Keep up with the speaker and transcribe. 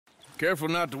Careful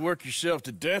not to work yourself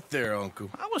to death there,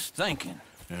 Uncle. I was thinking.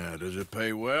 Yeah, does it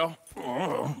pay well?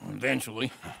 Oh,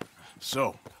 eventually.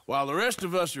 So, while the rest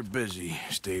of us are busy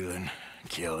stealing,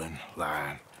 killing,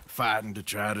 lying, fighting to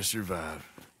try to survive,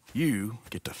 you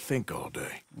get to think all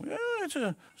day. Well, it's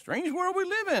a strange world we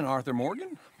live in, Arthur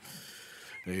Morgan.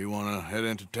 Hey, you want to head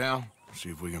into town? See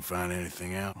if we can find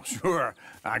anything out? Sure.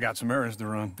 I got some errands to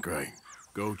run. Great.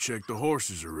 Go check the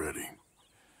horses are ready.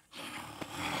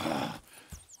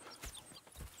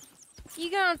 You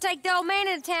gonna take the old man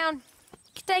into town?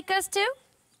 You take us too?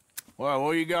 Well,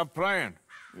 what you got planned?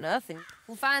 Nothing.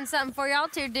 We'll find something for y'all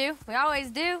to do. We always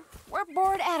do. We're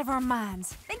bored out of our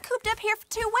minds. Been cooped up here for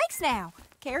 2 weeks now.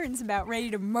 Karen's about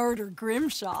ready to murder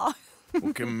Grimshaw.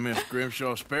 Well, can Miss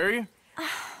Grimshaw spare you?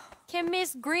 Can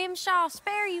Miss Grimshaw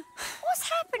spare you? What's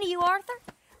happened to you, Arthur?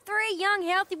 3 young,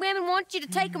 healthy women want you to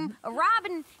take them a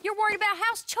robbing. You're worried about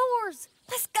house chores.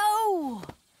 Let's go.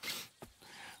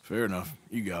 Fair enough.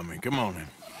 You got me. Come on, then.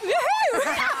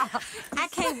 I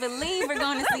can't believe we're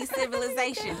going to see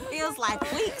civilization. Feels like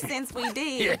weeks since we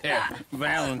did. Yeah,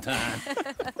 Valentine.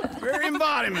 Very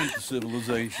embodiment of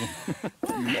civilization.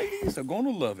 You ladies are gonna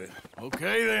love it.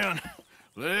 Okay, then.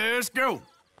 Let's go.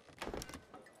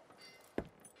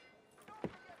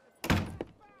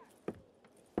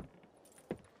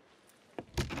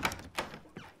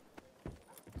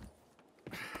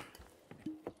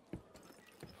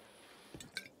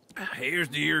 Here's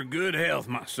to your good health,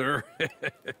 my sir.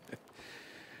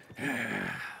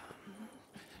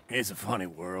 It's a funny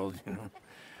world, you know.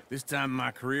 This time in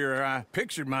my career, I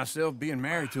pictured myself being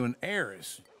married to an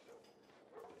heiress.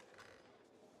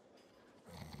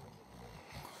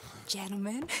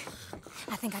 Gentlemen,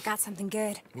 I think I got something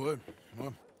good. What?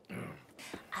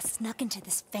 I snuck into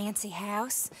this fancy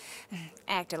house.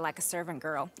 Acted like a servant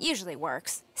girl. Usually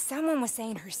works. Someone was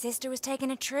saying her sister was taking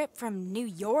a trip from New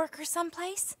York or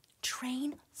someplace.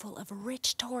 Train full of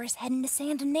rich tourists heading to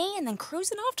Saint Denis and then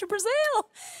cruising off to Brazil.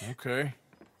 Okay.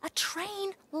 A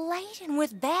train laden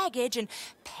with baggage and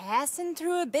passing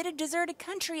through a bit of deserted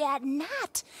country at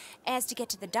night as to get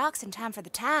to the docks in time for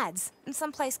the tides in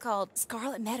some place called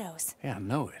Scarlet Meadows. Yeah, I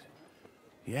know it.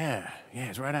 Yeah,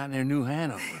 it's right out near New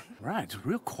Hanover. Right, it's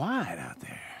real quiet out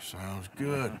there. Sounds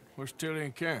good. Where's Tilly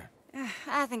and Karen?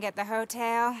 I think at the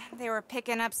hotel. They were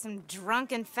picking up some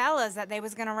drunken fellas that they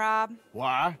was gonna rob.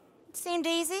 Why? It seemed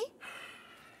easy.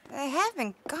 They have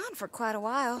been gone for quite a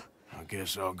while. I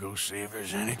guess I'll go see if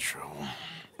there's any trouble.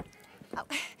 Oh,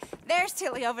 there's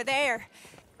Tilly over there.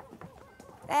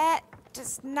 That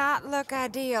does not look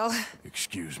ideal.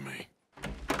 Excuse me.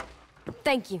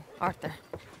 Thank you, Arthur.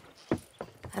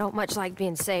 I don't much like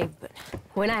being saved, but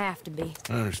when I have to be.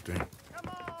 I understand.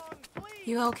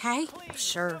 You okay?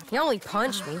 Sure. He only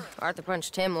punched me. Arthur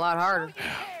punched him a lot harder.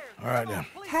 All right, then.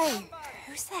 Hey,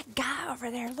 who's that guy over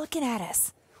there looking at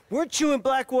us? Weren't you in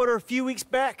Blackwater a few weeks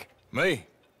back? Me?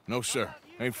 No, sir.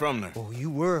 Ain't from there. Oh, you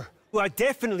were. Well, I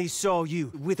definitely saw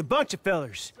you with a bunch of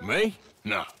fellers. Me?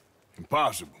 No.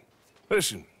 Impossible.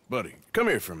 Listen, buddy, come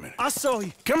here for a minute. I saw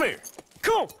you. Come here.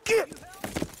 Come on, get!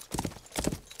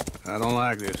 I don't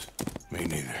like this. Me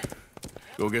neither.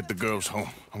 Go get the girls home.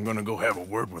 I'm gonna go have a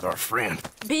word with our friend.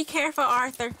 Be careful,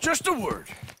 Arthur. Just a word.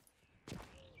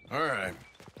 All right.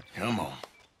 Come on.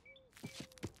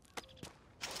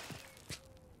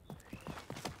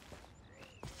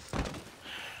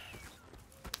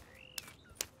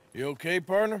 You okay,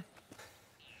 partner?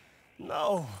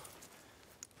 No.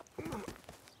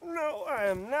 No, I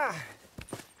am not.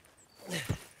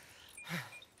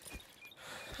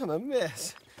 I'm a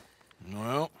mess.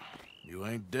 Well, you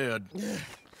ain't dead.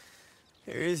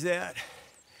 There is that.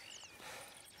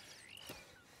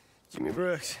 Jimmy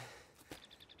Brooks.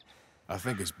 I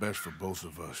think it's best for both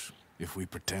of us if we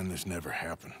pretend this never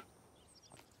happened.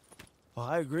 Well,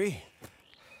 I agree.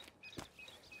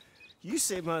 You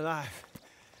saved my life.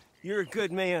 You're a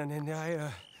good man,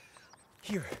 and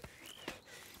here.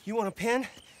 You want a pen?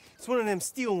 It's one of them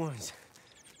steel ones.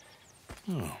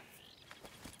 Oh.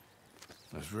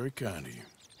 That's very kind of you.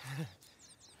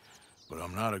 But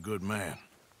I'm not a good man,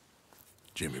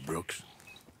 Jimmy Brooks.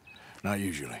 Not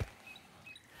usually.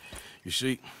 You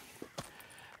see,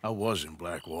 I was in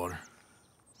Blackwater.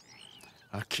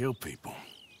 I killed people.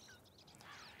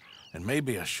 And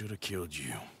maybe I should have killed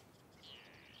you.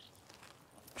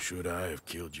 Should I have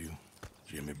killed you,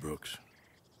 Jimmy Brooks?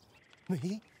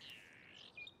 Me?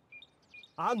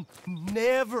 I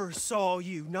never saw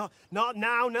you. Not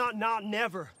now, not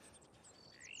never.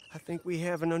 I think we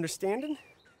have an understanding.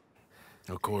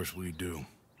 Of course we do.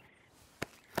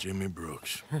 Jimmy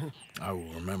Brooks. I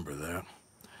will remember that.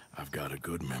 I've got a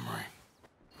good memory.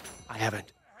 I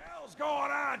haven't. What the hell's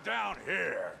going on down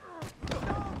here?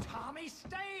 Tommy?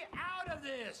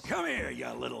 business. Come here, you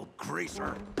little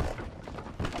greaser.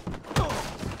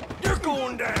 You're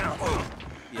going down.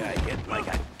 You hit like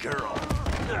a girl.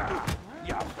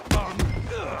 You bum.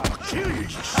 I'll kill you, you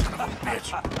son of a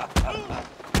bitch.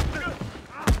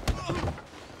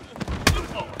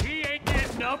 Oh, he ain't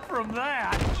getting up from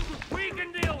that. We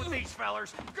can deal with these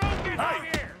fellers. Go get out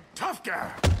here. Tough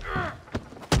guy.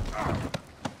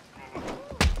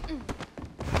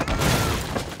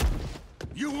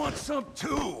 You want some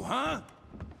too, huh?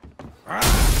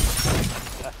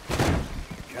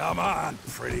 Come on,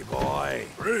 pretty boy.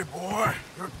 Pretty boy?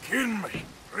 You're kidding me.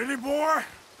 Pretty boy?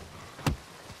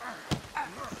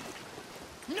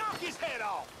 Knock his head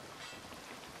off.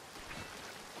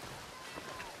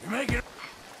 You're making...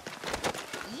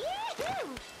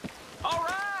 All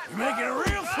right. You're making a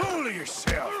real fool of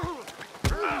yourself.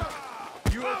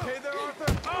 You okay there,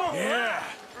 Arthur? Yeah.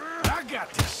 I got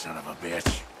this son of a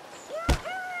bitch.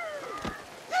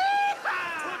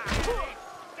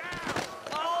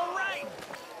 All right.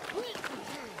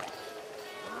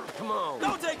 Come on.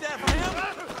 Don't take that from him.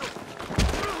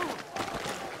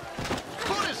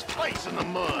 Put his face in the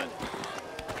mud.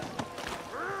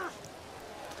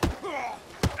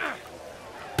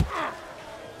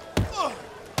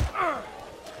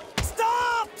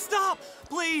 Stop! Stop!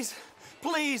 Please!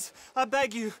 Please! I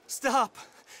beg you, stop.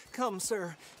 Come,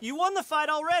 sir. You won the fight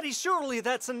already. Surely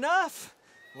that's enough.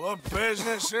 What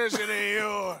business is it of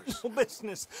yours? No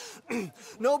business.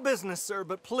 No business, sir,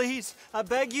 but please, I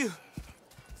beg you.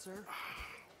 Sir?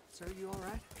 Sir, you all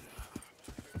right?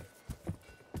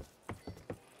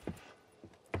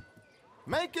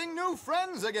 Making new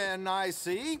friends again, I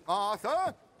see,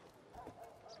 Arthur.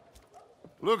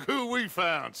 Look who we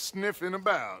found sniffing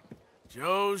about.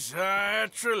 Josiah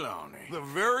Trelawney. The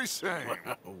very same.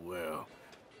 Well,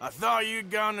 I thought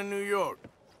you'd gone to New York.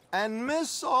 And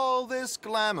miss all this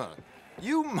glamour.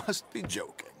 You must be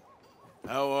joking.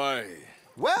 How are you?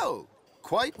 Well,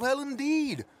 quite well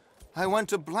indeed. I went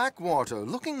to Blackwater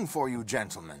looking for you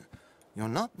gentlemen. You're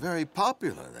not very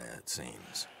popular there, it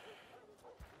seems.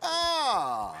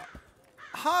 Ah,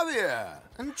 Javier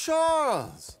and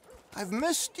Charles. I've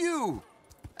missed you.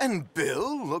 And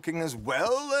Bill looking as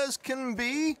well as can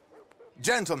be.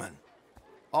 Gentlemen,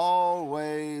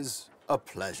 always a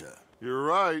pleasure. You're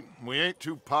right. We ain't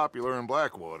too popular in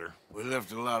Blackwater. We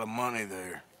left a lot of money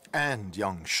there. And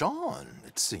young Sean,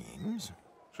 it seems.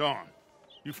 Sean,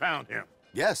 you found him.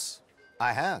 Yes,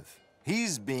 I have.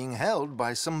 He's being held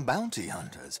by some bounty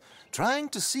hunters, trying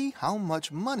to see how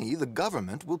much money the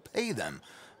government will pay them.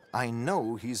 I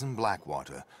know he's in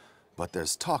Blackwater, but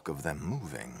there's talk of them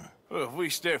moving. Well, if we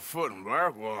step foot in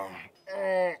Blackwater...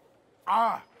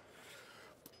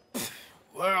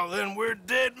 well, then we're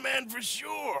dead men for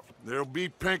sure. There'll be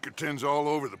Pinkertons all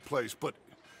over the place, but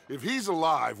if he's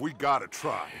alive, we gotta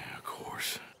try. Yeah, of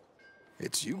course.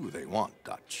 It's you they want,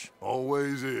 Dutch.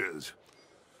 Always is.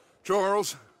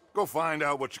 Charles, go find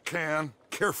out what you can,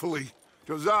 carefully.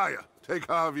 Josiah, take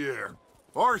Javier.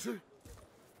 Arthur,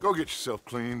 go get yourself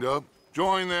cleaned up.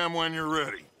 Join them when you're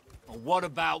ready. Well, what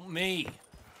about me?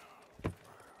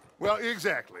 Well,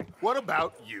 exactly. What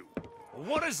about you?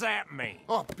 What does that mean?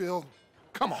 Oh, Bill,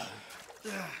 come on.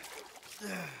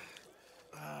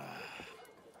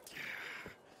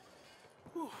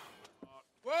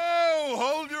 Whoa,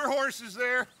 hold your horses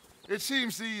there. It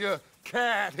seems the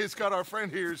cat has got our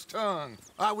friend here's tongue.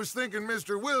 I was thinking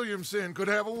Mr. Williamson could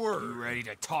have a word. You ready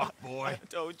to talk, boy? I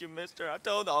told you, mister. I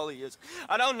told all of you.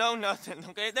 I don't know nothing,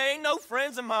 okay? They ain't no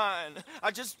friends of mine. I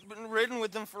just been riding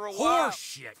with them for a while. Horse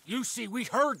shit. You see, we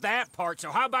heard that part, so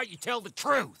how about you tell the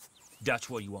truth? Dutch,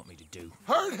 what do you want me to do?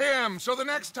 Hurt him, so the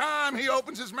next time he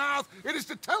opens his mouth, it is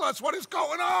to tell us what is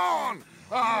going on.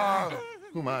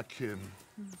 Who am I kidding?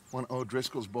 One of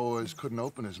O'Driscoll's boys couldn't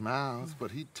open his mouth,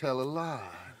 but he'd tell a lie.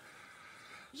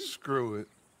 Screw it.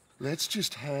 Let's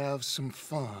just have some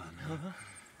fun.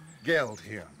 Geld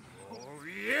him.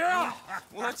 Yeah!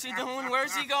 What's he doing?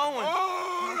 Where's he going?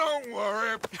 Oh, don't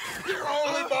worry. You're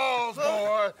only balls,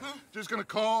 boy. Just gonna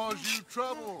cause you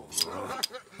trouble.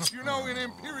 You know, in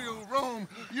Imperial Rome,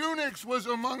 eunuchs was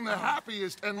among the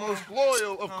happiest and most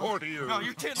loyal of courtiers. No,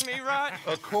 you kidding me, right?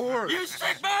 Of course. You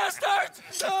sick bastards!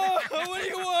 Oh, what do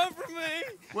you want from me?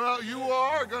 Well, you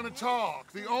are gonna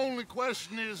talk. The only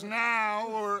question is now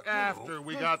or after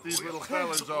we got these little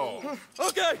fellas off.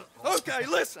 Okay,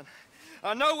 listen.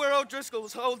 I know where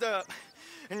O'Driscoll's holed up,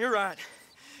 and you're right.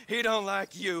 He don't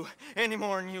like you any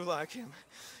more than you like him.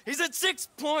 He's at 6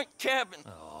 Point Cabin.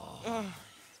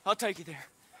 I'll take you there.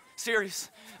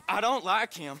 Serious, I don't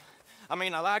like him. I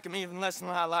mean, I like him even less than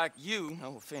I like you,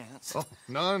 no offense. Oh,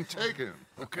 none taken.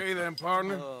 Okay then,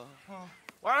 partner.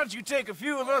 Why don't you take a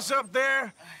few of us up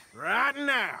there right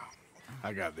now?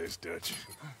 I got this, Dutch.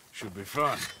 Should be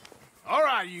fun. All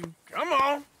right, you. Come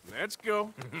on. Let's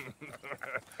go.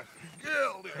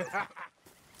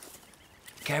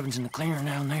 Cabin's in the clearing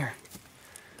down there.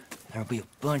 There'll be a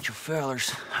bunch of fellers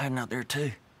hiding out there,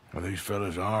 too. Are these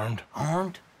fellas armed?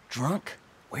 Armed, drunk,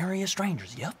 wary of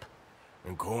strangers, yup.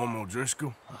 And Colm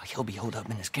O'Driscoll? He'll be holed up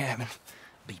in his cabin.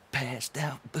 Be passed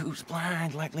out, booze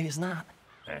blind, likely as not.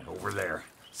 And over there,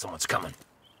 someone's coming.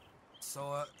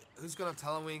 So, who's gonna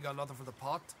tell him we ain't got nothing for the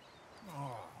pot?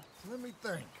 Oh, let me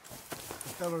think. The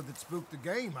feller that spooked the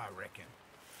game, I reckon.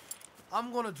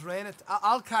 I'm gonna drain it.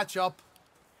 I'll catch up.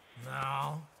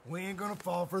 No, we ain't gonna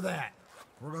fall for that.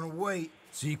 We're gonna wait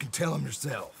so you can tell him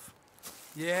yourself.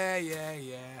 Yeah.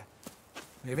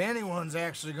 If anyone's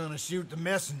actually gonna shoot the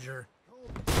messenger...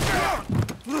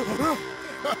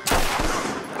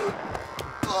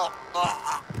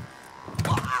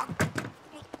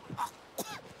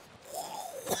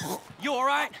 You all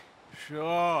right?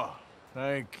 Sure.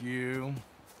 Thank you.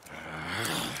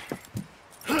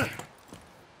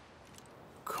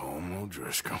 Colm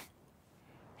O'Driscoll.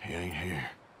 He ain't here.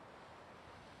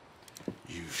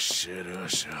 You set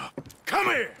us up. Come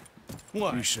here!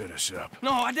 What? You set us up.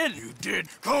 No, I didn't. You did.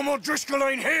 Colm O'Driscoll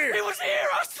ain't here! He was here,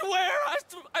 I swear!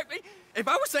 If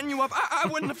I was setting you up, I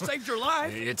wouldn't have saved your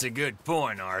life. It's a good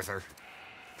point, Arthur.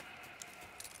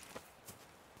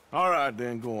 All right,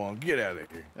 then, go on. Get out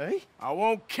of here. Hey? I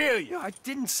won't kill you. I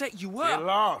didn't set you up. Get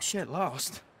lost. Shit,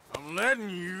 lost. I'm letting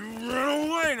you run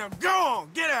away. Now go on.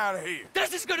 Get out of here.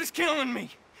 That's as good as killing me.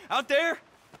 Out there,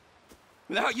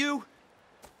 without you,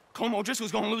 Colm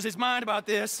O'Driscoll's gonna lose his mind about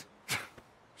this.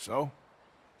 So?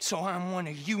 So I'm one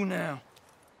of you now.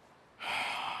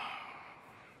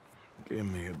 Give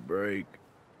me a break.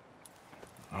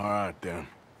 All right, then.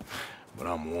 But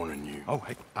I'm warning you. Oh,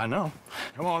 hey, I know.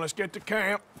 Come on, let's get to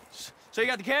camp. So you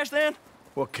got the cash, then?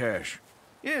 What cash?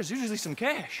 Yeah, there's usually some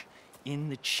cash. In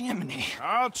the chimney.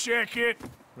 I'll check it.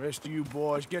 Rest of you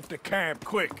boys, get to camp,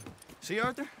 quick. See,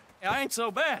 Arthur? I ain't so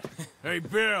bad. Hey,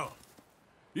 Bill.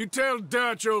 You tell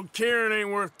Dutch old Kieran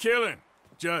ain't worth killing.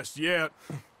 Just yet.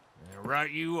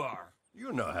 Right you are.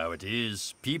 You know how it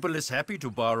is. People is happy to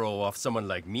borrow off someone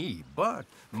like me, but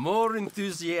more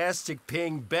enthusiastic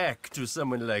paying back to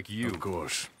someone like you. Of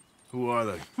course. Who are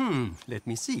they? Let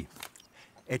me see.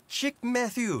 Chick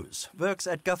Matthews works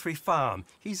at Guthrie Farm.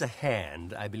 He's a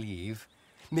hand, I believe.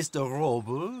 Mr.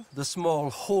 Roble, the small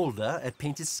holder at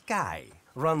Painted Sky,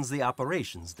 runs the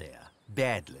operations there,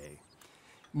 badly.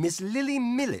 Miss Lily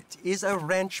Millet is a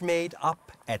ranch maid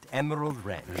up at Emerald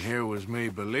Ranch. And here was me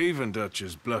believing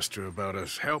Dutch's bluster about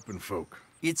us helping folk.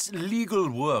 It's legal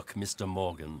work, Mr.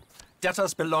 Morgan.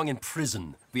 Debtors belong in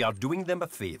prison. We are doing them a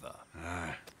favor.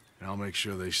 Aye. And I'll make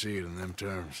sure they see it in them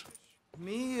terms.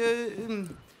 Me,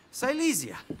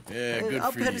 Silesia. Yeah, good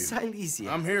for you. Silesia.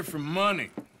 I'm here for money.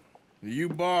 You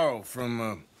borrow from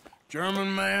a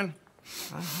German man?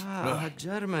 Aha,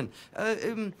 German.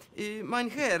 Mein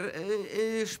Herr,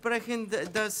 sprechen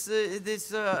das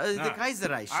the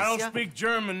Kaiserreich. I don't speak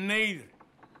German neither.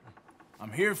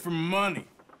 I'm here for money.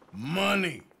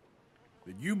 Money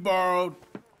that you borrowed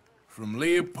from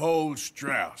Leopold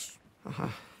Strauss.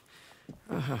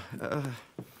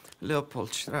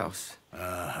 Leopold Strauss.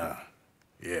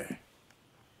 Yeah.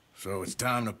 So it's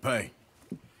time to pay.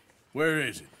 Where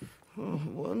is it?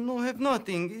 Well, no, have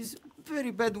nothing. It's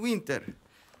very bad winter.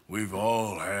 We've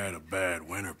all had a bad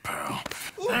winter, pal.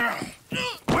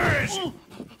 Where is it?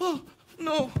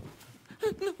 No.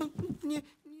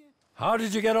 How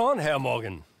did you get on, Herr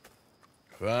Morgan?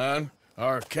 Fine.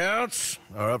 Our accounts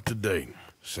are up to date.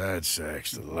 Sad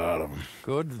sacks, a lot of them.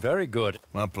 Good, very good.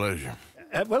 My pleasure.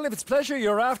 Well, if it's pleasure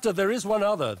you're after, there is one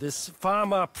other. This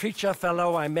farmer preacher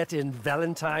fellow I met in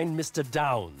Valentine, Mr.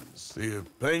 Downs. The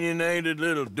opinionated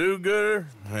little do-gooder?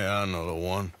 Yeah, I know the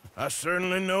one. I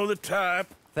certainly know the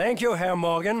type. Thank you, Herr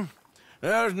Morgan.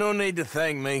 There's no need to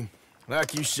thank me.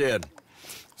 Like you said,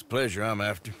 it's pleasure I'm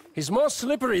after. He's more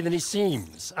slippery than he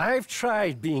seems. I've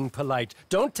tried being polite.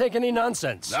 Don't take any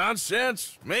nonsense.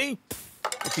 Nonsense? Me?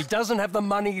 If he doesn't have the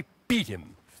money, beat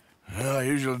him. Well, I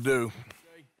usually do.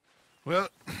 Well,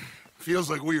 feels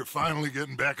like we are finally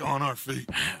getting back on our feet.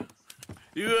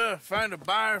 You, find a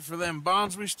buyer for them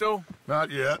bonds we stole? Not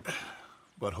yet,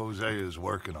 but Jose is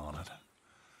working on it.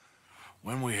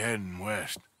 When we heading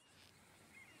west?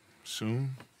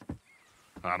 Soon?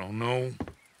 I don't know.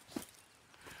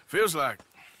 Feels like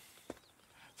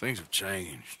things have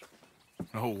changed.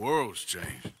 The whole world's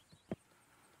changed.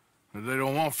 But they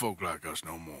don't want folk like us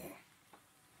no more.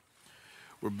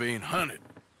 We're being hunted.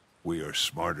 We are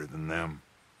smarter than them.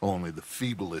 Only the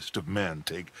feeblest of men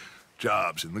take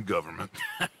jobs in the government.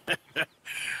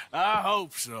 I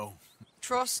hope so.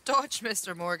 Trust Dutch,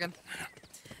 Mr. Morgan.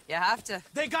 You have to.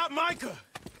 They got Micah!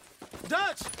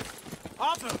 Dutch!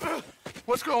 Arthur!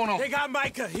 What's going on? They got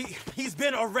Micah. He's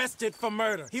been arrested for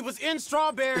murder. He was in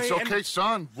Strawberry. It's okay,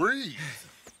 son. Breathe.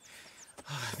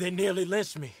 They nearly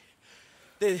lynched me.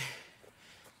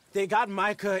 They got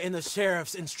Micah and the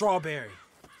sheriffs in Strawberry.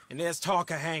 And there's talk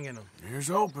of hanging him. Here's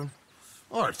hoping.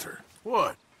 Arthur,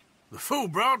 what? The fool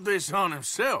brought this on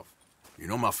himself. You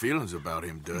know my feelings about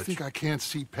him, Dutch. You think I can't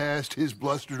see past his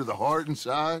bluster to the heart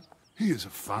inside? He is a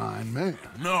fine man.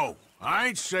 No, I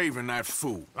ain't saving that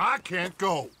fool. I can't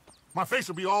go. My face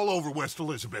will be all over West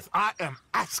Elizabeth. I am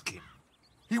asking.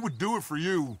 He would do it for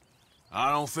you.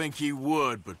 I don't think he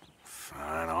would, but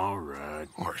fine, all right.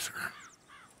 Arthur.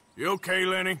 You okay,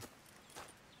 Lenny?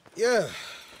 Yeah,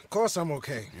 of course I'm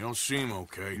okay. You don't seem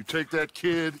okay. You take that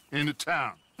kid into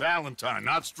town. Valentine,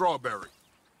 not Strawberry.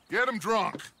 Get him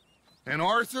drunk. And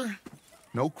Arthur,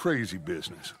 no crazy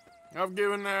business. I've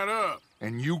given that up.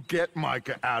 And you get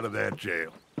Micah out of that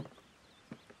jail.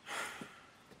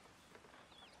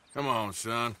 Come on,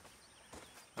 son.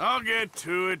 I'll get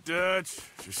to it, Dutch.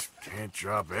 Just can't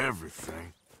drop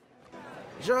everything.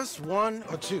 Just one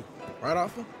or two, right,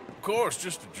 Arthur? Of course,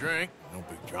 just a drink. No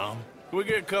big drama. Can we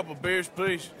get a couple beers,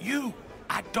 please?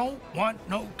 I don't want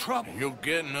no trouble. You'll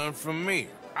get none from me.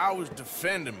 I was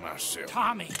defending myself.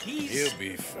 Tommy, He'll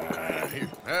be fine. Here,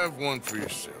 have one for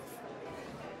yourself.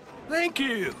 Thank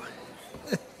you.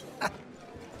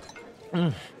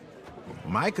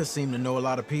 Micah seemed to know a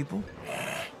lot of people.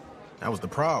 That was the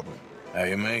problem. How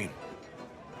you mean?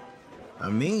 I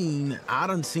mean, I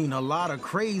done seen a lot of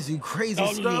crazy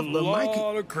stuff, but A Micah...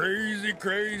 lot of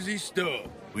crazy stuff.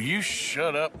 Will you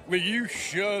shut up? Will you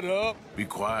shut up? Be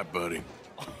quiet, buddy.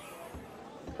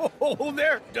 Oh,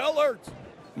 they're dullards.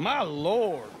 My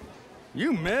lord,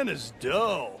 you men is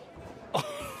dull.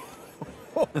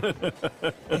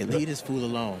 Hey, leave this fool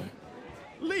alone.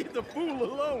 Leave the fool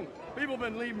alone. People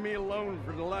been leaving me alone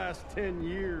for the last 10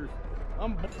 years.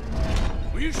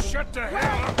 Will you shut the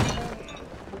hell up?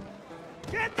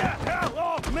 Get the hell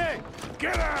off me!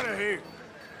 Get out of here!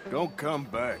 Don't come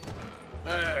back.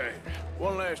 Hey,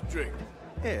 one last drink.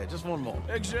 Yeah, just one more.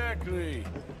 Exactly.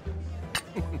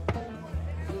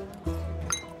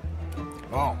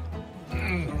 Oh.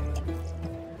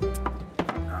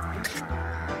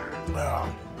 Oh.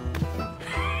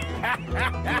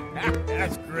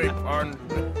 That's great, partner.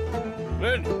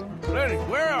 Lenny,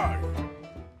 where are you?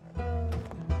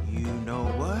 You know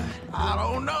what? I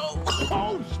don't know.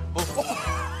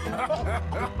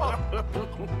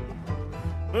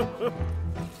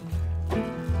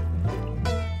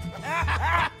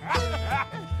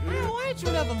 Why ain't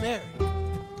you never married?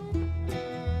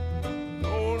 No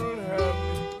one would have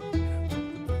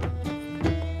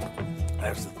me.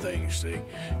 That's the thing, you see,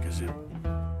 because it...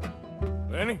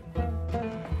 Lenny?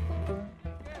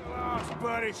 Get lost,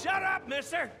 buddy. Shut up,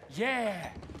 mister. Yeah,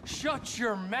 shut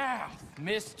your mouth,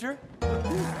 mister.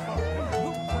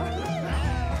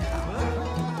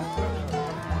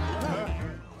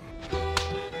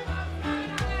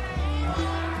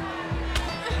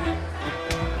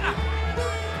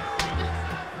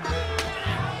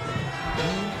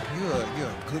 You're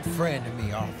a good friend to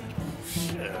me, Arthur.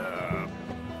 Shut up.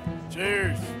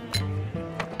 Cheers.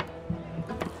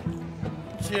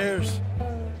 Cheers.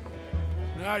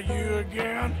 Not you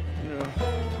again?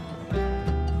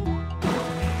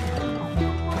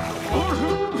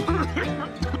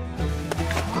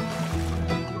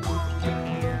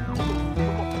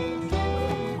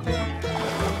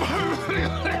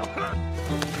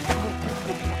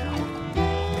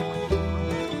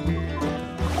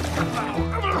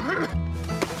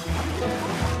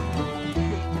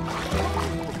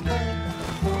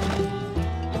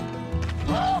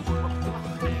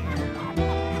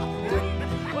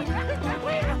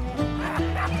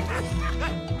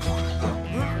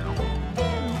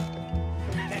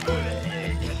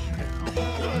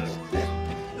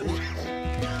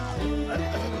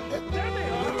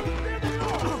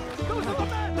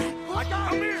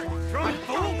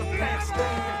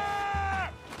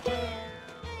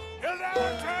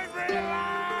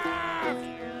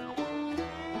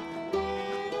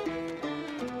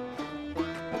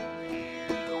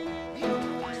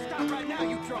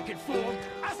 Fool.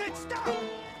 I said stop!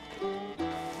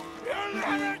 You'll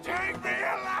never take me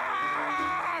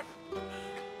alive!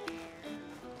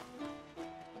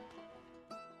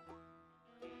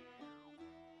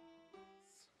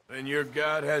 Then your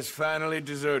god has finally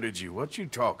deserted you. What you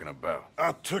talking about?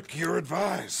 I took your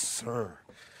advice, sir.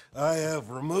 I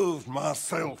have removed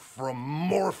myself from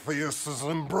Morpheus's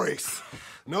embrace.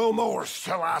 No more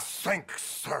shall I sink,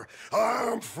 sir.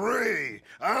 I am free.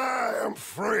 I am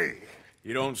free.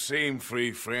 You don't seem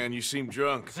free, friend. You seem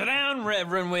drunk. Sit down,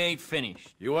 Reverend. We ain't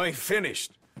finished. You ain't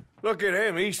finished. Look at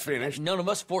him. He's finished. None of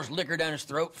us forced liquor down his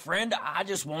throat. Friend, I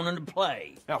just want him to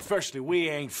play. Now, firstly, we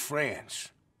ain't friends.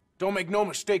 Don't make no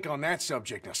mistake on that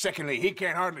subject. Now, secondly, he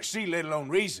can't hardly see, let alone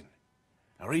reason.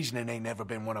 Now, reasoning ain't never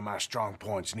been one of my strong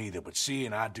points neither, but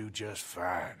seeing I do just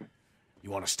fine. You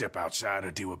want to step outside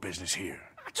or deal with business here?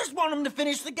 I just want him to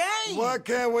finish the game. Why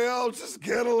can't we all just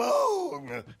get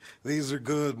along? These are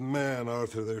good men,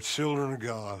 Arthur. They're children of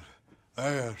God.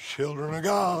 They're children of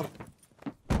God.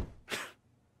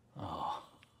 Oh.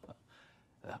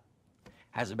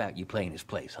 How's about you playing his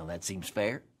place, huh? That seems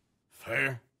fair?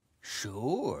 Fair?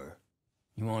 Sure.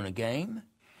 You want a game?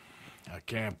 I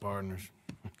can't, partners.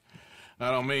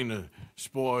 I don't mean to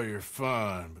spoil your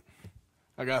fun, but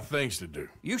I got things to do.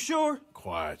 You sure?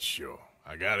 Quite sure.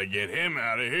 I gotta get him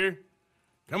out of here.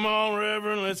 Come on,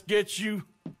 Reverend, let's get you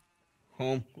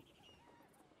home.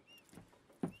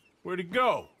 Where'd he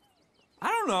go? I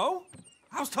don't know.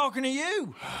 I was talking to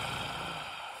you.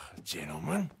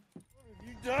 Gentlemen, what have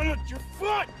you done with your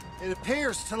foot? It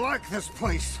appears to like this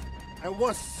place and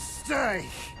wants to stay.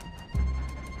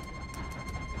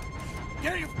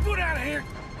 Get your foot out of here!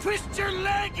 Twist your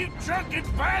leg, you drunken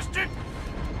bastard!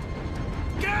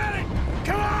 Got it!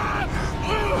 Come on!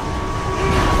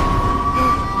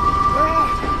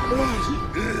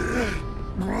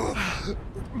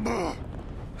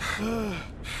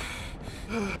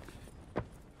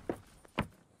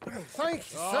 Thank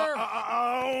you, sir.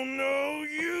 Oh, no,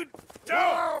 you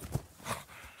don't!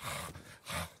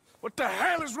 What the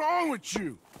hell is wrong with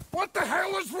you? What the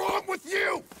hell is wrong with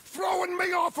you? Throwing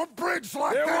me off a bridge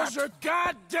like that? There was a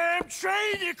goddamn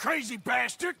train, you crazy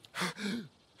bastard!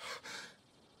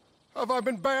 Have I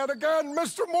been bad again,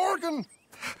 Mr. Morgan?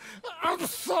 I'm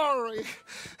sorry.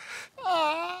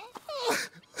 I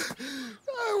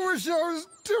wish I was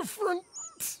different.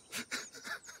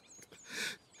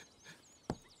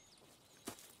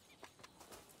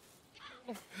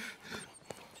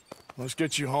 Let's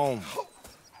get you home.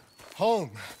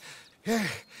 Home? Yeah,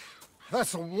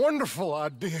 that's a wonderful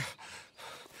idea.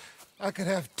 I could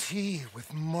have tea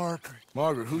with Margaret.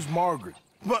 Margaret? Who's Margaret?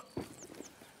 What?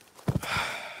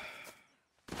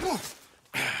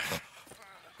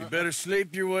 You better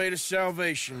sleep your way to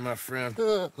salvation, my friend.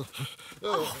 Oh,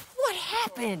 what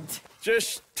happened?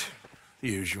 Just the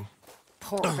usual.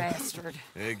 Poor bastard.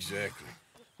 Exactly.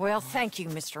 Well, thank you,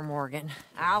 Mr. Morgan.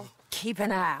 I'll keep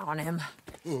an eye on him.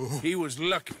 He was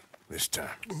lucky this time.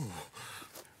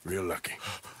 Real lucky.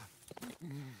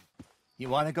 You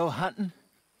want to go hunting?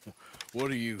 What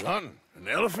are you hunting? An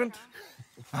elephant?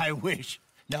 I wish.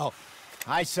 No.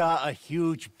 I saw a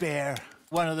huge bear.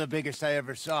 One of the biggest I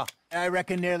ever saw. I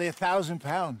reckon nearly 1,000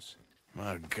 pounds.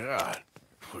 My God.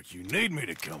 But you need me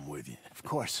to come with you. Of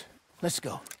course. Let's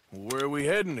go. Where are we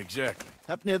heading exactly?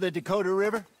 Up near the Dakota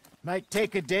River. Might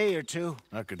take a day or two.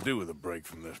 I could do with a break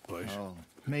from this place. Oh,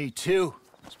 me too.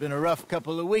 It's been a rough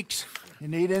couple of weeks. You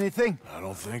need anything? I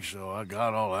don't think so. I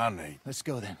got all I need. Let's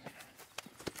go then.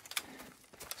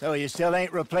 So you still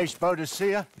ain't replaced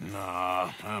Boadicea?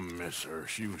 Nah, I miss her.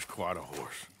 She was quite a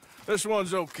horse. This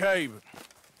one's okay, but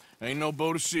ain't no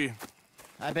Boadicea.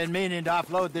 I've been meaning to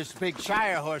offload this big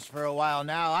Shire horse for a while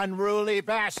now. Unruly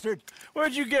bastard.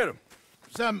 Where'd you get him?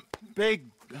 Some big,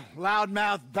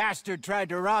 loudmouth bastard tried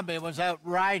to rob me and was out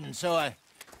riding, so I...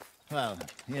 Well,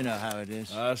 you know how it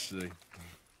is. I see.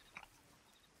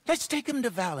 Let's take him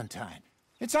to Valentine.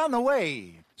 It's on the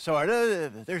way,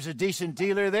 sorta. There's a decent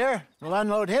dealer there. We'll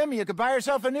unload him, you could buy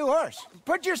yourself a new horse.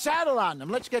 Put your saddle on them,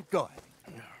 let's get going.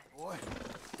 Boy,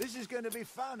 this is gonna be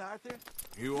fun, Arthur.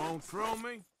 You won't throw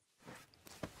me?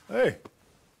 Hey,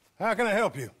 how can I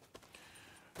help you?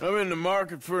 I'm in the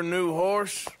market for a new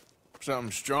horse.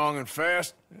 Something strong and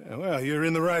fast. Yeah, well, you're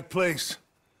in the right place.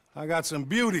 I got some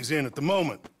beauties in at the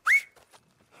moment.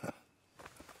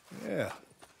 Yeah.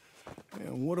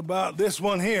 And what about this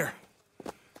one here?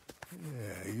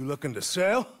 Yeah, you looking to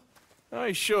sell? I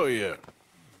ain't sure yet.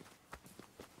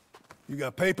 You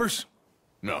got papers?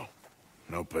 No.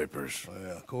 No papers.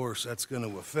 Well, of course, that's gonna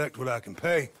affect what I can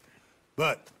pay.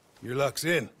 But your luck's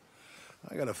in.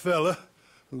 I got a fella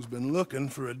who's been looking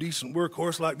for a decent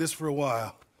workhorse like this for a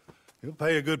while. He'll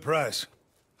pay a good price.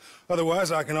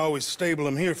 Otherwise, I can always stable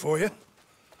him here for you.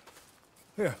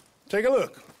 Here, take a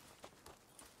look.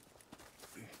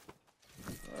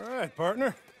 All right,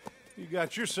 partner. You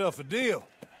got yourself a deal.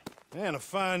 And a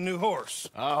fine new horse.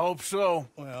 I hope so.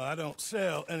 Well, I don't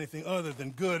sell anything other than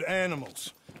good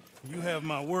animals. You have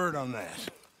my word on that.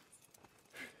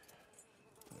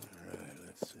 All right,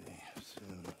 let's see.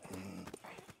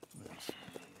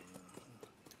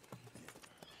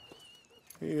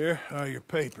 Here are your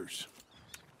papers.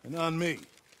 And on me,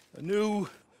 a new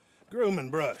grooming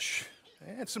brush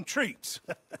and some treats.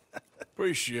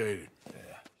 Appreciate it.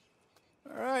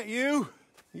 Yeah. All right, you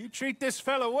treat this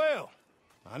fella well.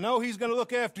 I know he's gonna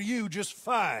look after you just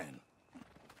fine.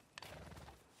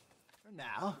 For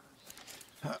now,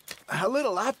 a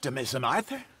little optimism,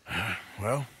 Arthur.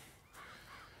 Well,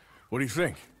 what do you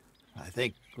think? I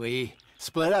think we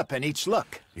split up and each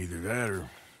look. Either that or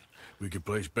we could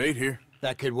place bait here.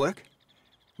 That could work.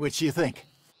 Which do you think?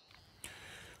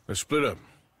 Let's split up.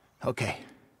 Okay.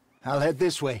 I'll head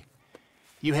this way.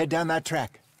 You head down that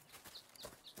track.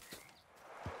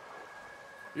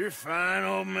 You're fine,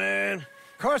 old man.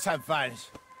 Of course I'm fine.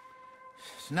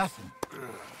 It's nothing.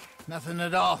 Nothing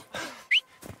at all.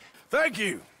 Thank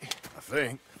you, I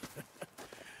think.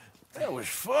 That was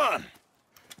fun.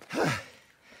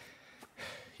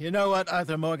 You know what,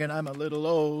 Arthur Morgan? I'm a little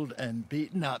old and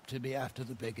beaten up to be after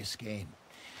the biggest game.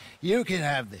 You can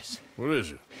have this. What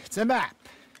is it? It's a map.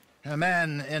 A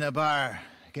man in a bar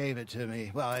gave it to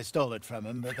me. Well, I stole it from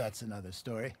him, but that's another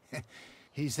story.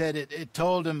 He said it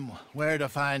told him where to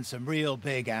find some real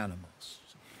big animals.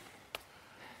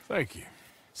 Thank you.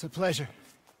 It's a pleasure.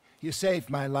 You saved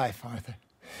my life, Arthur.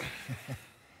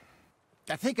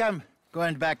 I think I'm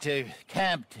going back to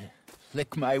camp to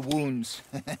lick my wounds.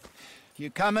 You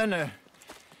coming, or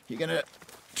you gonna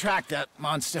track that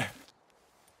monster?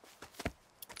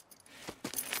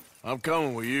 I'm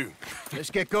coming with you. Let's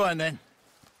get going, then.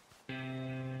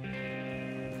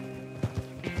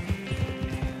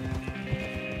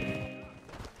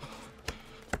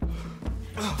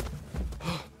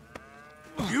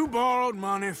 You borrowed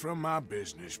money from my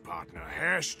business partner,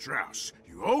 Herr Strauss.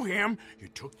 You owe him, you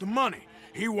took the money.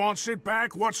 He wants it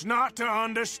back. What's not to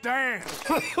understand?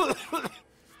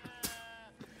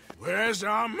 Where's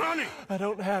our money? I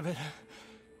don't have it.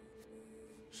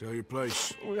 Sell your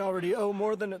place. We already owe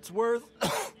more than it's worth.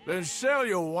 Then sell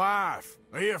your wife,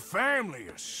 or your family,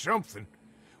 or something.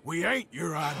 We ain't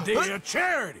your idea of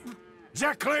charity. Is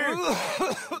that clear?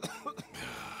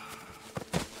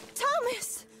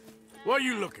 Thomas! What are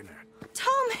you looking at?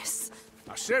 Thomas!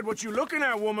 I said what you looking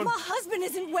at, woman. My husband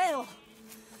isn't well.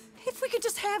 If we could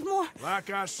just have more...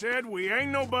 Like I said, we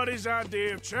ain't nobody's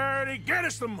idea of charity. Get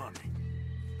us the money.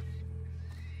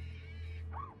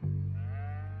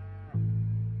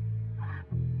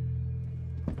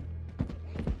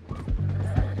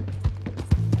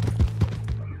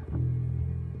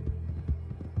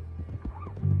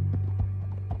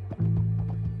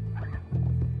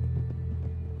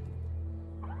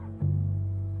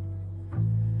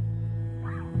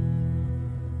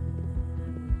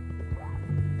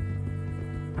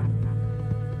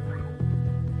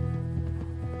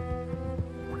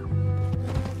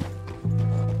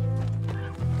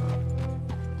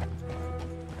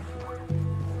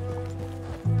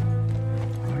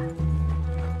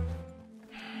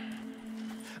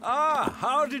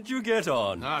 How did you get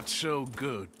on? Not so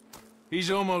good.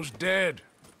 He's almost dead.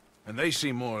 And they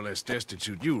seem more or less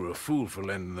destitute. You were a fool for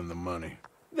lending them the money.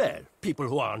 Well, people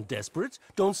who aren't desperate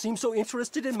don't seem so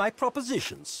interested in my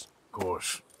propositions. Of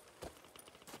course.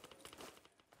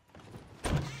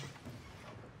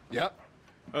 Yep.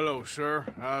 Hello, sir.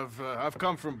 I've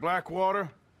come from Blackwater.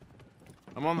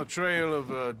 I'm on the trail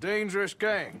of a dangerous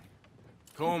gang.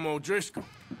 Colm O'Driscoll.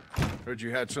 Heard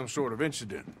you had some sort of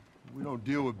incident. We don't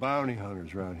deal with bounty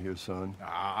hunters around here, son.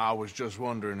 I was just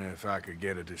wondering if I could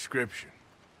get a description.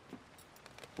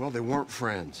 Well, they weren't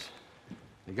friends.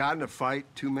 They got in a fight,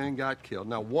 2 men got killed.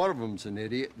 Now, one of them's an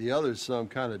idiot, the other's some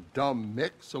kind of dumb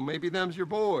mix, so maybe them's your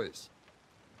boys.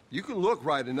 You can look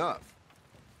right enough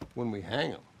when we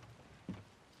hang them.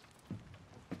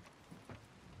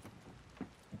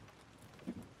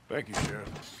 Thank you,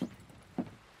 Sheriff.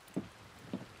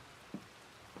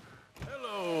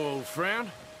 Hello, old friend.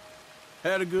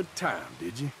 Had a good time,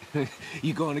 did you?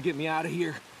 You going to get me out of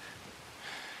here?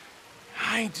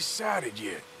 I ain't decided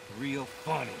yet. Real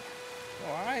funny.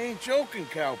 Oh, I ain't joking,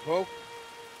 cowpoke.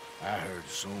 I heard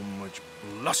so much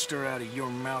bluster out of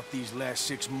your mouth these last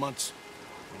 6 months.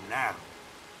 And now,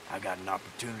 I got an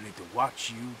opportunity to watch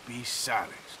you be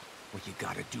silenced. Well, you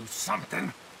gotta do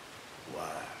something.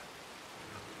 Why?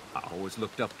 I always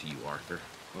looked up to you, Arthur.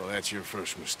 Well, that's your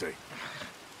first mistake.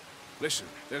 Listen,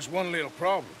 there's one little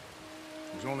problem.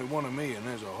 There's only one of me, and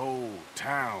there's a whole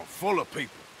town full of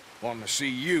people wanting to see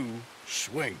you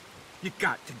swing. You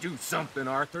got to do something,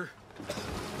 Arthur.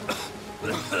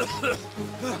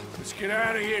 Let's get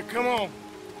out of here, come on.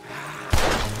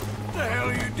 What the hell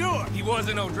are you doing? He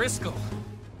wasn't O'Driscoll.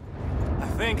 I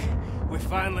think we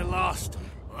finally lost him.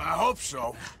 Well, I hope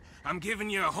so. I'm giving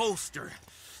you a holster.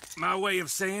 my way of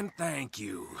saying thank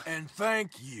you. And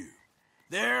thank you.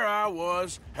 There I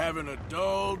was, having a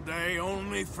dull day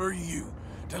only for you.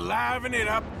 To liven it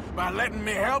up by letting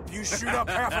me help you shoot up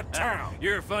half a town.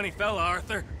 You're a funny fella,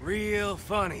 Arthur. Real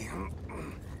funny.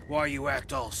 Why you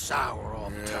act all sour all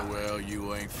the time? Yeah, well,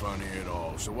 you ain't funny at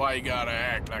all. So why you gotta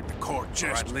act like the court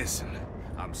jester? Right, listen.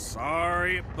 I'm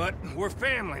sorry, but we're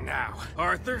family now.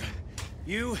 Arthur,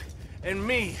 you and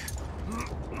me.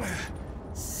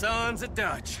 Sons of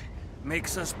Dutch.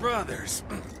 Makes us brothers.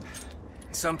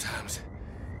 Sometimes,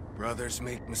 brothers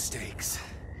make mistakes.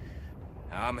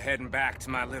 I'm heading back to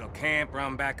my little camp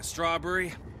around back of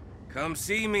Strawberry. Come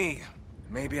see me.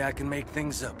 Maybe I can make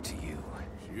things up to you.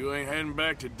 You ain't heading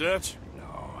back to Dutch?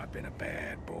 No, I've been a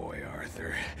bad boy,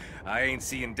 Arthur. I ain't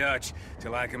seeing Dutch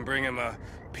till I can bring him a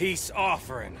peace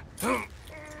offering.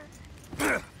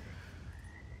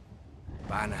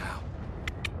 Bye now.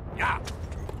 Yeah.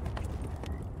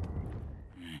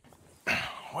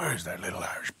 Where's that little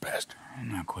Irish bastard?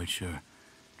 I'm not quite sure.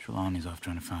 Trelawney's off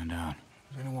trying to find out.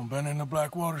 Has anyone been in the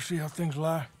Blackwater, see how things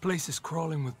lie? Place is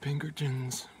crawling with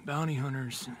Pinkertons, bounty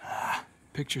hunters,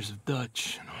 pictures of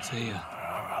Dutch and Hosea.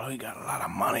 Well, we got a lot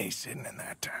of money sitting in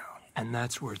that town. And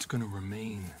that's where it's gonna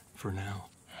remain for now.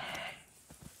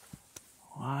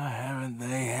 Why haven't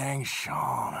they hanged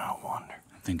Sean, I wonder?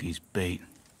 I think he's bait.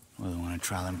 Well, they want to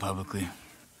trial him publicly.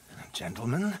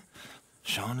 Gentlemen,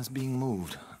 Sean is being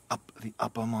moved up the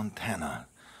upper Montana,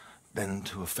 then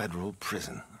to a federal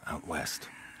prison out west.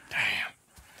 Damn.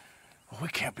 Well, we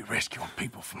can't be rescuing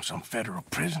people from some federal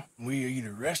prison. We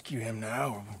either rescue him now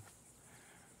or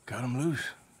cut him loose.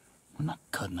 We're not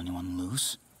cutting anyone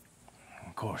loose.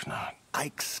 Of course not.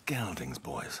 Ike Skelding's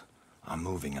boys are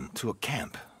moving him to a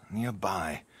camp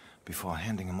nearby before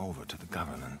handing him over to the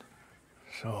government.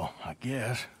 So, I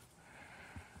guess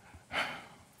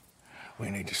we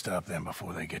need to stop them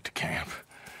before they get to camp.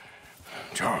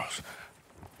 Charles,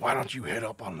 why don't you head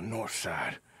up on the north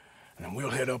side, and then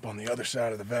we'll head up on the other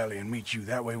side of the valley and meet you.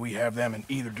 That way we have them in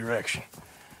either direction.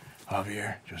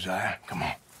 Javier, Josiah, come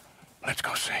on. Let's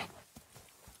go see.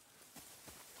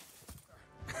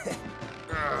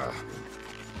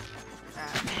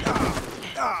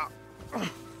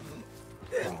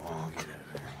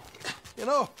 You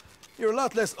know, you're a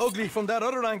lot less ugly from that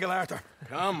other angle, Arthur.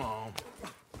 Come on.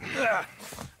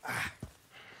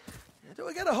 Do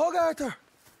I get a hug, Arthur?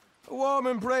 A warm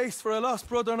embrace for a lost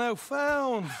brother now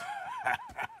found.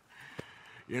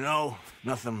 You know,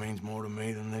 nothing means more to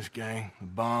me than this gang, the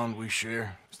bond we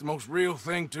share. It's the most real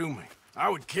thing to me. I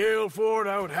would kill for it,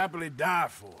 I would happily die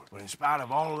for it. But in spite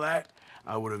of all of that,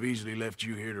 I would have easily left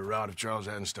you here to rot if Charles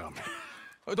hadn't stopped me.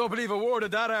 I don't believe a word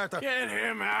of that, Arthur. Get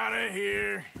him out of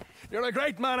here. You're a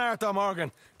great man, Arthur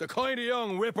Morgan. The kind of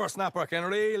young whippersnapper I can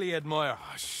really admire.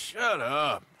 Oh, shut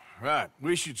up. Right,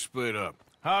 we should split up.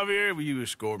 Javier, will you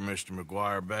escort Mr.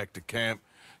 McGuire back to camp?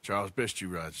 Charles, best you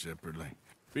ride separately.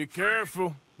 Be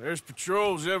careful. There's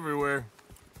patrols everywhere.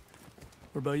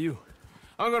 What about you?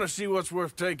 I'm gonna see what's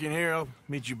worth taking here. I'll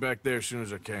meet you back there as soon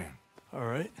as I can. All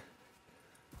right.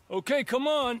 Okay, come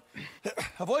on.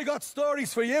 Have I got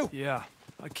stories for you? Yeah,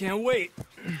 I can't wait.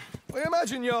 I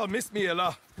imagine y'all missed me a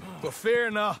lot, but fear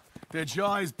not, the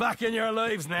joy's back in your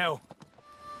lives now.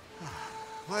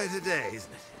 Why today,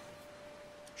 isn't it?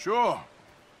 Sure.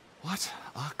 What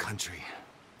a country.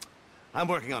 I'm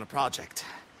working on a project.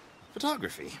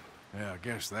 Photography. Yeah, I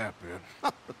guess that bit.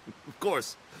 Of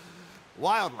course.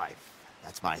 Wildlife.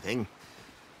 That's my thing.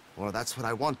 Or that's what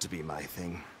I want to be my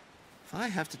thing. If I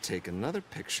have to take another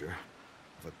picture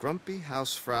of a grumpy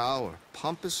housefrau or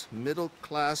pompous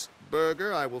middle-class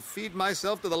burgher, I will feed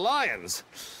myself to the lions.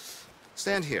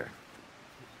 Stand here.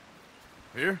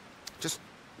 Here? Just...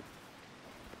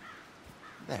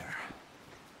 there.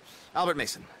 Albert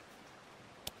Mason.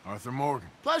 Arthur Morgan.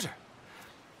 Pleasure.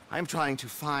 I'm trying to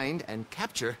find and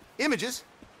capture images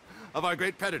of our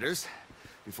great predators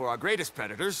before our greatest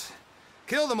predators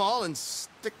kill them all and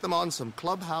stick them on some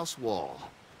clubhouse wall.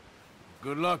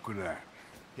 Good luck with that.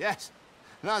 Yes,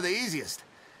 not the easiest.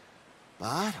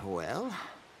 But, well,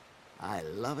 I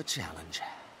love a challenge.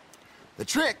 The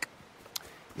trick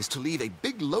is to leave a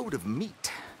big load of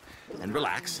meat and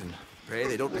relax and pray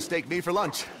they don't mistake me for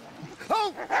lunch.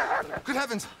 Oh! Good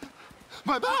heavens!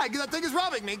 My bag! That thing is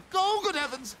robbing me! Oh, good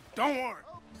heavens! Don't worry.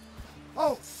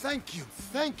 Oh, thank you,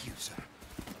 sir.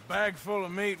 A bag full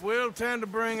of meat will tend to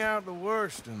bring out the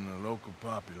worst in the local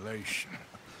population.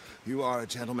 You are a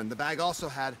gentleman. The bag also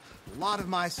had a lot of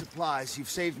my supplies. You've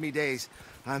saved me days.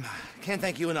 Can't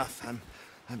thank you enough.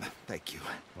 Thank you.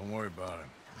 Don't worry about it.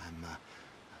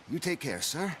 You take care,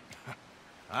 sir.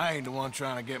 I ain't the one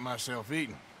trying to get myself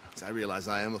eaten. I realize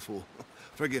I am a fool.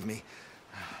 Forgive me.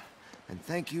 And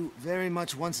thank you very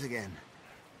much once again.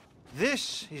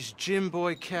 This is Jim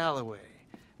Boy Calloway.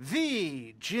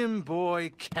 The Jim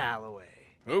Boy Calloway.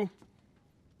 Who?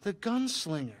 The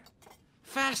gunslinger.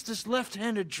 Fastest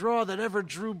left-handed draw that ever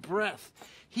drew breath.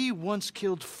 He once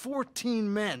killed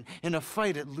 14 men in a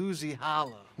fight at Lucy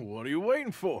Hollow. What are you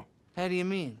waiting for? How do you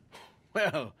mean?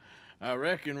 Well, I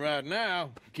reckon right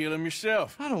now, kill him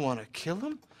yourself. I don't want to kill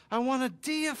him. I want to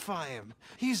deify him.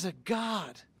 He's a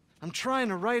god. I'm trying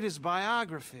to write his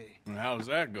biography. And how's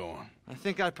that going? I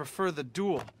think I prefer the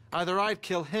duel. Either I'd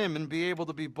kill him and be able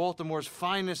to be Baltimore's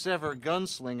finest ever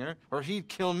gunslinger, or he'd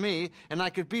kill me and I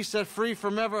could be set free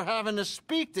from ever having to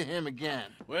speak to him again.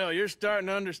 Well, you're starting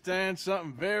to understand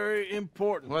something very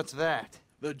important. What's that?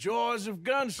 The joys of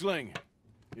gunslinging.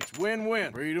 It's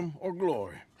win-win, freedom or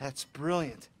glory. That's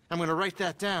brilliant. I'm gonna write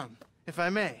that down, if I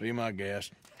may. Be my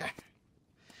guest.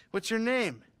 What's your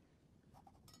name?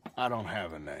 I don't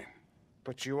have a name.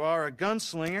 But you are a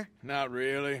gunslinger. Not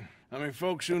really. I mean,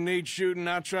 folks who need shooting,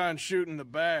 I try and shoot in the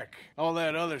back. All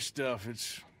that other stuff,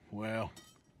 it's, well,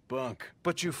 bunk.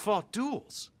 But you fought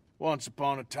duels. Once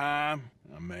upon a time,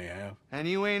 I may have. And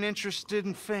you ain't interested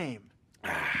in fame?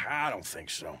 I don't think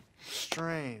so.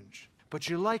 Strange. But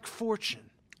you like fortune.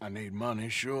 I need money,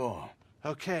 sure.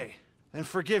 Okay. Then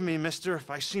forgive me, mister,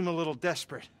 if I seem a little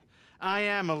desperate. I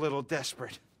am a little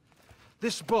desperate.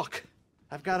 This book,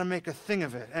 I've got to make a thing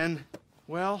of it, and,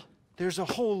 well, there's a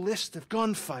whole list of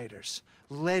gunfighters.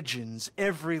 Legends,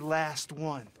 every last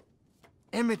one.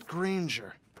 Emmett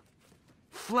Granger.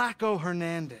 Flaco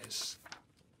Hernandez.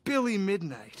 Billy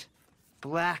Midnight.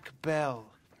 Black Bell.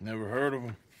 Never heard of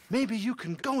them. Maybe you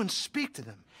can go and speak to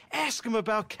them. Ask them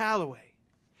about Calloway.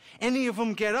 Any of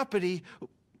them get uppity,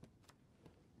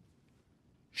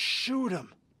 shoot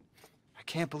them. I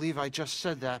can't believe I just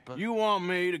said that, but... You want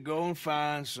me to go and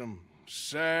find some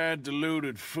sad,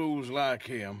 deluded fools like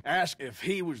him, ask if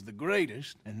he was the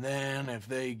greatest, and then if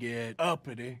they get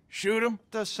uppity, shoot him?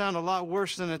 Does sound a lot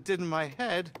worse than it did in my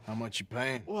head. How much you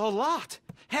paying? Well, a lot.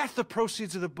 Half the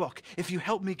proceeds of the book, if you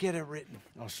help me get it written.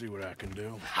 I'll see what I can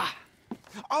do. Ha!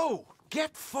 Oh,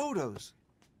 get photos.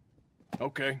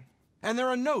 Okay. And there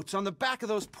are notes on the back of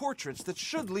those portraits that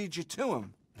should lead you to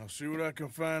him. I'll see what I can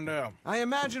find out. I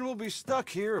imagine we'll be stuck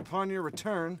here upon your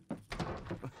return.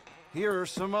 Here are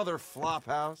some other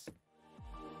flophouse.